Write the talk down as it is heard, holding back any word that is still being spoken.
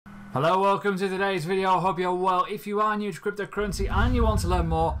Hello, welcome to today's video. I hope you're well. If you are new to cryptocurrency and you want to learn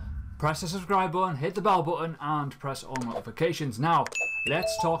more, press the subscribe button, hit the bell button and press all notifications. Now,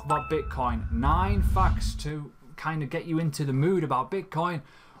 let's talk about Bitcoin. 9 facts to kind of get you into the mood about Bitcoin.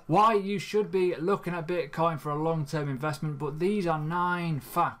 Why you should be looking at Bitcoin for a long-term investment. But these are 9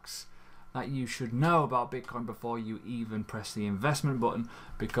 facts that you should know about Bitcoin before you even press the investment button,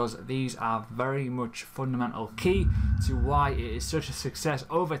 because these are very much fundamental key to why it is such a success.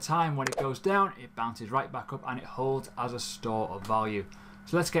 Over time, when it goes down, it bounces right back up and it holds as a store of value.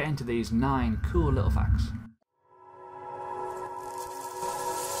 So let's get into these 9 cool little facts.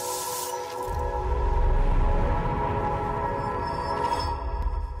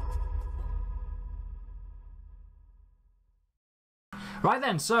 Right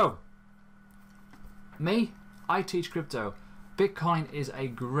then, so I teach crypto. Bitcoin is a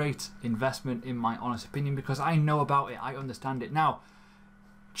great investment in my honest opinion because I know about it, I understand it. Now,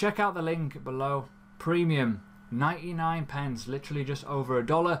 check out the link below. Premium, 99 pence, literally just over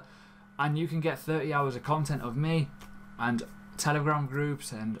 $1, and you can get 30 hours of content of me and Telegram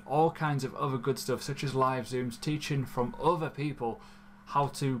groups and all kinds of other good stuff such as live Zooms, teaching from other people how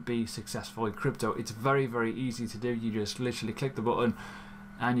to be successful in crypto. It's very, very easy to do. You just literally click the button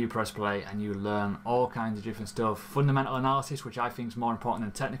and you press play and you learn all kinds of different stuff. Fundamental analysis, which I think is more important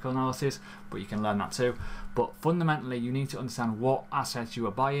than technical analysis, but you can learn that too. But fundamentally, you need to understand what assets you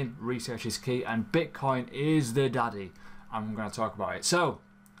are buying. Research is key, and Bitcoin is the daddy. I'm going to talk about it. So,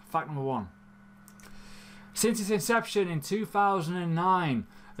 fact number 1. Since its inception in 2009,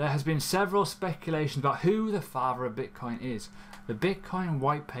 there has been several speculations about who the father of Bitcoin is. The Bitcoin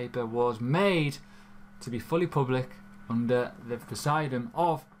white paper was made to be fully public under the pseudonym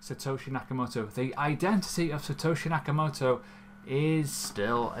of Satoshi Nakamoto. The identity of Satoshi Nakamoto is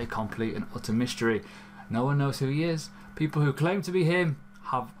still a complete and utter mystery. No one knows who he is. People who claim to be him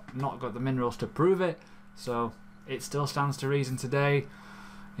have not got the minerals to prove it, so it still stands to reason today.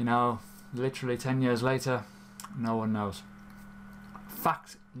 You know, literally 10 years later, no one knows.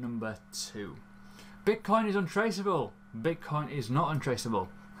 Fact number 2. Bitcoin is untraceable. Bitcoin is not untraceable.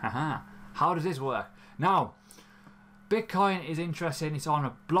 Haha. How does this work? Now, Bitcoin is interesting. It's on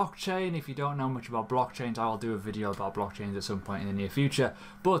a blockchain. If you don't know much about blockchains, I will do a video about blockchains at some point in the near future.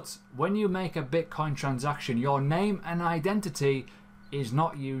 But when you make a Bitcoin transaction, your name and identity is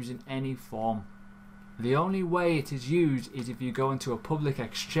not used in any form. The only way it is used is if you go into a public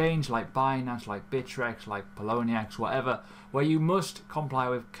exchange like Binance, like Bittrex, like Poloniex, whatever, where you must comply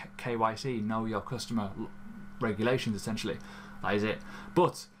with KYC, know your customer regulations, essentially. That is it.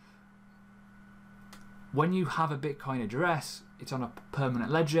 But when you have a Bitcoin address, it's on a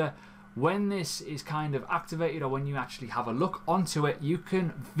permanent ledger. When this is kind of activated, or when you actually have a look onto it, you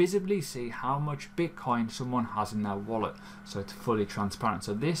can visibly see how much Bitcoin someone has in their wallet. So it's fully transparent.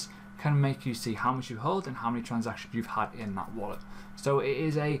 So this can make you see how much you hold and how many transactions you've had in that wallet. So it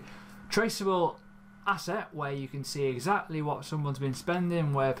is a traceable asset where you can see exactly what someone's been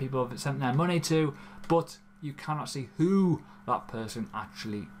spending, where people have sent their money to, but you cannot see who that person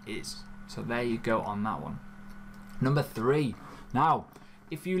actually is. So there you go on that one. Number 3. Now,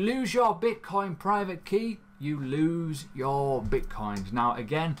 if you lose your Bitcoin private key, you lose your Bitcoins. Now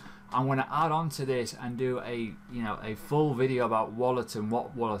again, I'm going to add on to this and do a full video about wallets and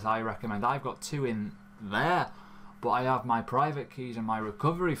what wallets I recommend. I've got 2 in there, but I have my private keys and my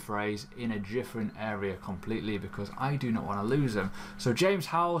recovery phrase in a different area completely because I do not want to lose them. So James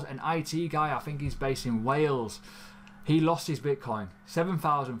Howells, an IT guy, I think he's based in Wales, he lost his Bitcoin,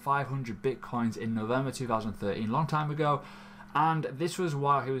 7,500 Bitcoins in November 2013, long time ago. And this was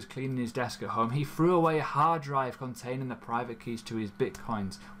while he was cleaning his desk at home. He threw away a hard drive containing the private keys to his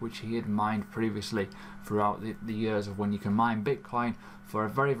Bitcoins, which he had mined previously throughout the years of when you can mine Bitcoin for a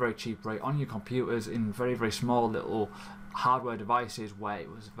very, very cheap rate on your computers in very, very small little hardware devices where it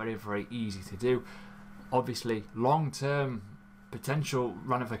was very, very easy to do. Obviously, long-term potential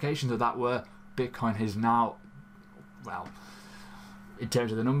ramifications of that were Bitcoin has now, well, in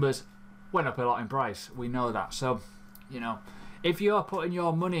terms of the numbers, went up a lot in price. We know that. So, you know, if you're putting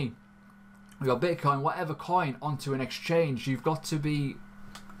your money, your Bitcoin, whatever coin, onto an exchange, you've got to be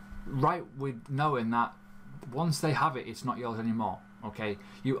right with knowing that once they have it, it's not yours anymore. Okay,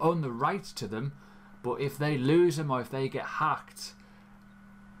 you own the rights to them, but if they lose them or if they get hacked,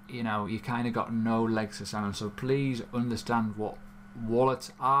 you know, you kind of got no legs to stand on. So please understand what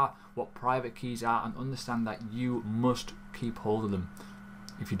wallets are, what private keys are, and understand that you must keep hold of them.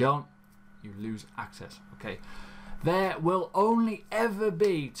 If you don't, you lose access. Okay. There will only ever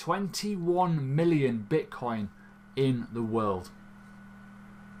be 21 million Bitcoin in the world.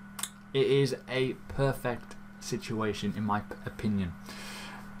 It is a perfect situation in my opinion.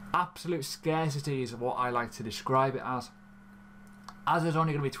 Absolute scarcity is what I like to describe it as. As there's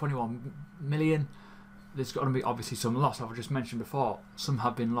only going to be 21 million, there's going to be obviously some lost. I've just mentioned before, some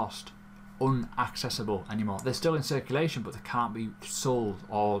have been lost, unaccessible anymore. They're still in circulation, but they can't be sold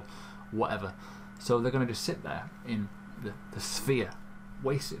or whatever. So they're going to just sit there in the sphere,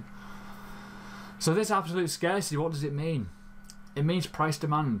 wasting. So this absolute scarcity, what does it mean? It means price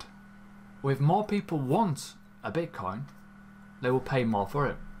demand. If more people want a Bitcoin, they will pay more for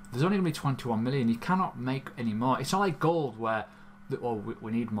it. There's only going to be 21 million. You cannot make any more. It's not like gold where, oh,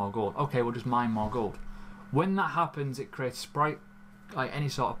 we need more gold. Okay, we'll just mine more gold. When that happens, it creates like any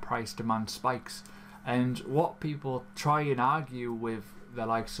sort of price demand spikes. And what people try and argue with the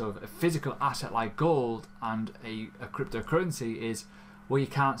likes of a physical asset like gold and a cryptocurrency is, well, you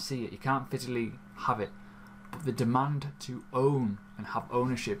can't see it, you can't physically have it, but the demand to own and have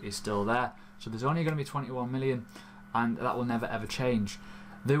ownership is still there. So there's only going to be 21 million, and that will never ever change.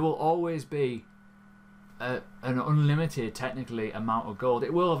 There will always be an unlimited, technically, amount of gold.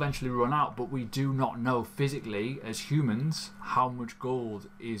 It will eventually run out, but we do not know physically as humans how much gold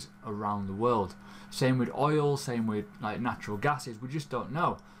is around the world. Same with oil, same with like natural gases. We just don't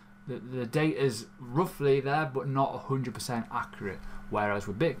know. The data is roughly there, but not 100% accurate. Whereas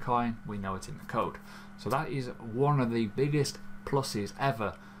with Bitcoin, we know it's in the code. So that is one of the biggest pluses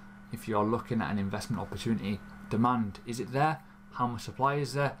ever if you're looking at an investment opportunity. Demand, is it there? How much supply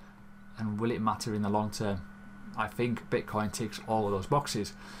is there? And will it matter in the long term? I think Bitcoin ticks all of those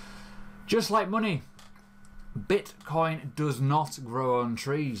boxes. Just like money, Bitcoin does not grow on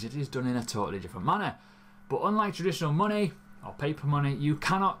trees. It is done in a totally different manner. But unlike traditional money or paper money, you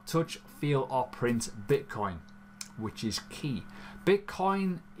cannot touch, feel or print Bitcoin, which is key.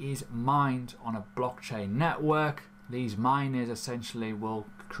 Bitcoin is mined on a blockchain network. These miners essentially will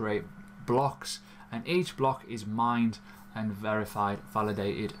create blocks, and each block is mined and verified,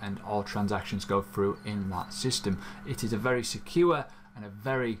 validated, and all transactions go through in that system. It is a very secure and a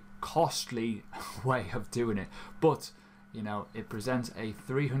very costly way of doing it, but you know, it presents a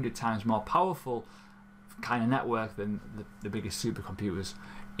 300 times more powerful kind of network than the biggest supercomputers.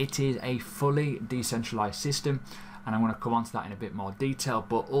 It is a fully decentralized system, and I'm going to come on to that in a bit more detail,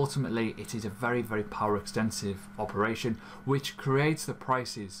 but ultimately it is a very, very power extensive operation which creates the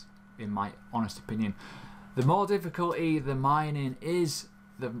prices, in my honest opinion. The more difficulty the mining is,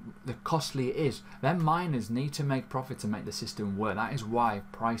 the costlier it is. Then miners need to make profit to make the system work. That is why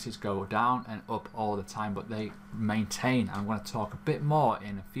prices go down and up all the time, but they maintain. I'm going to talk a bit more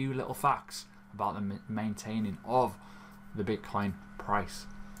in a few little facts about the maintaining of the Bitcoin price.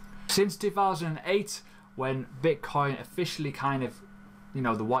 Since 2008, when Bitcoin officially kind of, you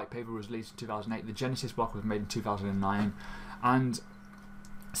know, the white paper was released in 2008, the Genesis block was made in 2009, and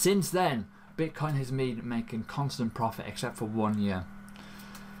since then Bitcoin has been making constant profit except for 1 year.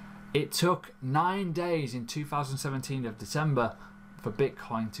 It took 9 days in 2017 of December for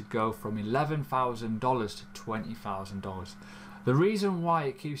Bitcoin to go from $11,000 to $20,000. The reason why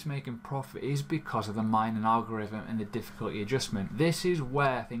it keeps making profit is because of the mining algorithm and the difficulty adjustment. This is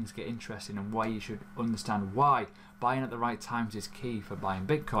where things get interesting and why you should understand why buying at the right times is key for buying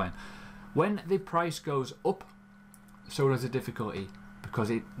Bitcoin. When the price goes up, so does the difficulty,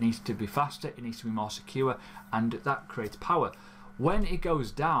 because it needs to be faster, it needs to be more secure, and that creates power. When it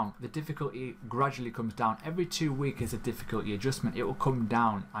goes down, the difficulty gradually comes down. Every 2 weeks is a difficulty adjustment. It will come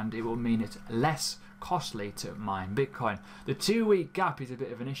down, and it will mean it's less costly to mine Bitcoin. The 2 week gap is a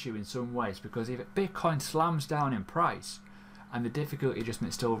bit of an issue in some ways, because if Bitcoin slams down in price and the difficulty adjustment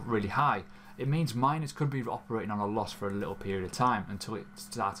is still really high, it means miners could be operating on a loss for a little period of time until it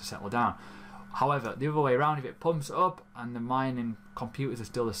starts to settle down. However, the other way around, if it pumps up and the mining computers are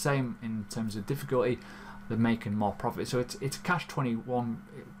still the same in terms of difficulty, they're making more profit. So it's cash 21,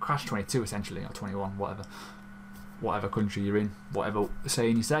 cash 22 essentially, or 21, whatever country you're in, whatever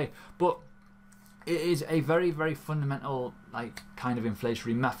saying you say. But it is a very, very fundamental, like, kind of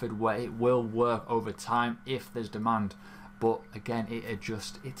inflationary method where it will work over time if there's demand. But again, it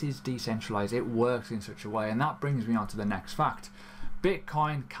adjusts. It is decentralized. It works in such a way, and that brings me on to the next fact.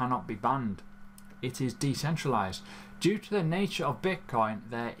 Bitcoin cannot be banned. It is decentralized. Due to the nature of Bitcoin,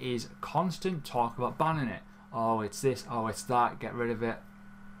 there is constant talk about banning it. Oh, it's this, oh, it's that, get rid of it.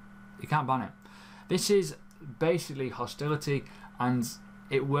 You can't ban it. This is basically hostility, and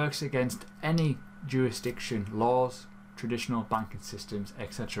it works against any jurisdiction, laws, traditional banking systems,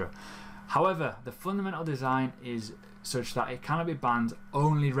 etc. However, the fundamental design is such that it cannot be banned,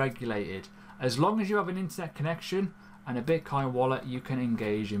 only regulated. As long as you have an internet connection and a Bitcoin wallet, you can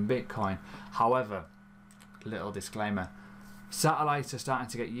engage in Bitcoin. However, little disclaimer, satellites are starting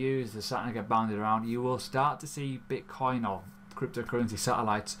to get used, they're starting to get bounded around. You will start to see Bitcoin or cryptocurrency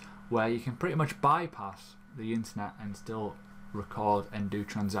satellites where you can pretty much bypass the internet and still record and do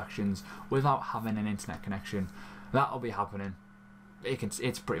transactions without having an internet connection. That'll be happening.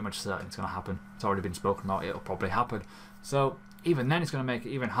 It's pretty much certain it's going to happen. It's already been spoken about. It'll probably happen. So even then, it's going to make it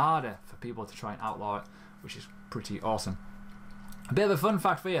even harder for people to try and outlaw it, which is pretty awesome. A bit of a fun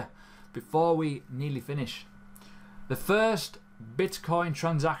fact for you before we nearly finish. The first Bitcoin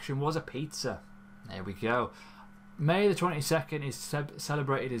transaction was a pizza. There we go. May the 22nd is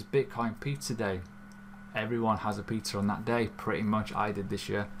celebrated as Bitcoin Pizza Day. Everyone has a pizza on that day. Pretty much I did this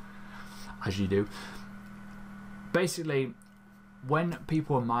year, as you do. Basically, when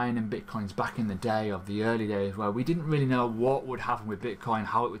people were mining Bitcoins back in the day, of the early days, where we didn't really know what would happen with Bitcoin,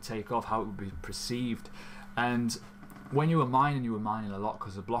 how it would take off, how it would be perceived, and when you were mining a lot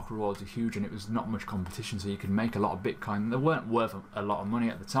because the block rewards are huge and it was not much competition, so you could make a lot of Bitcoin. They weren't worth a lot of money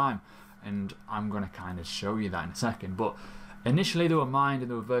at the time, and I'm going to kind of show you that in a second. But initially they were mined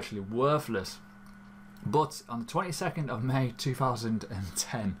and they were virtually worthless. But on the 22nd of May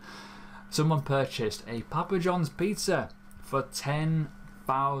 2010, someone purchased a Papa John's pizza for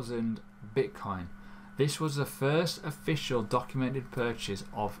 10,000 Bitcoin. This was the first official documented purchase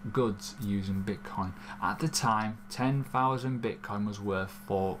of goods using Bitcoin. At the time, 10,000 Bitcoin was worth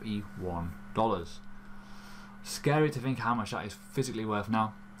 $41. Scary to think how much that is physically worth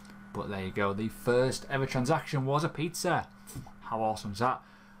now, but there you go. The first ever transaction was a pizza. How awesome is that?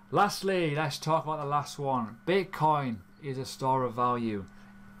 Lastly, let's talk about the last one. Bitcoin is a store of value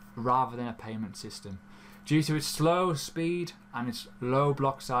rather than a payment system. Due to its slow speed and its low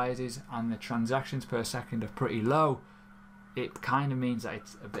block sizes and the transactions per second are pretty low, it kind of means that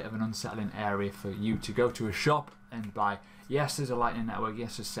it's a bit of an unsettling area for you to go to a shop and buy. Yes, there's a Lightning Network,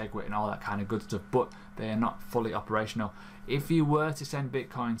 yes, there's SegWit and all that kind of good stuff, but they are not fully operational. If you were to send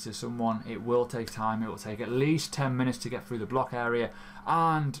Bitcoin to someone, it will take time. It will take at least 10 minutes to get through the block area,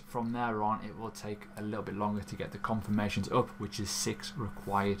 and from there on it will take a little bit longer to get the confirmations up, which is 6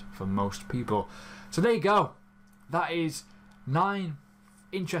 required for most people. So there you go. That is 9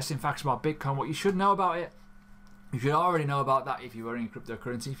 interesting facts about Bitcoin, what you should know about it. You should already know about that if you are in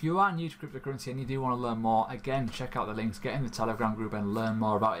cryptocurrency. If you are new to cryptocurrency and you do want to learn more, again, check out the links, get in the Telegram group and learn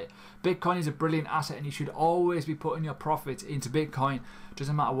more about it. Bitcoin is a brilliant asset and you should always be putting your profits into Bitcoin.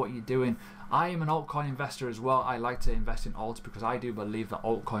 Doesn't matter what you're doing. I am an altcoin investor as well. I like to invest in alts because I do believe that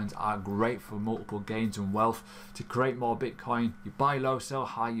altcoins are great for multiple gains and wealth. To create more Bitcoin, you buy low, sell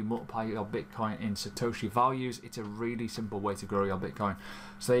high, you multiply your Bitcoin in Satoshi values. It's a really simple way to grow your Bitcoin.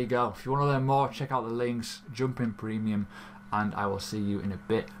 So there you go. If you want to learn more, check out the links, jump in premium, and I will see you in a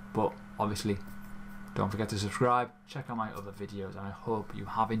bit. But obviously, don't forget to subscribe, check out my other videos, and I hope you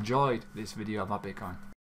have enjoyed this video about Bitcoin.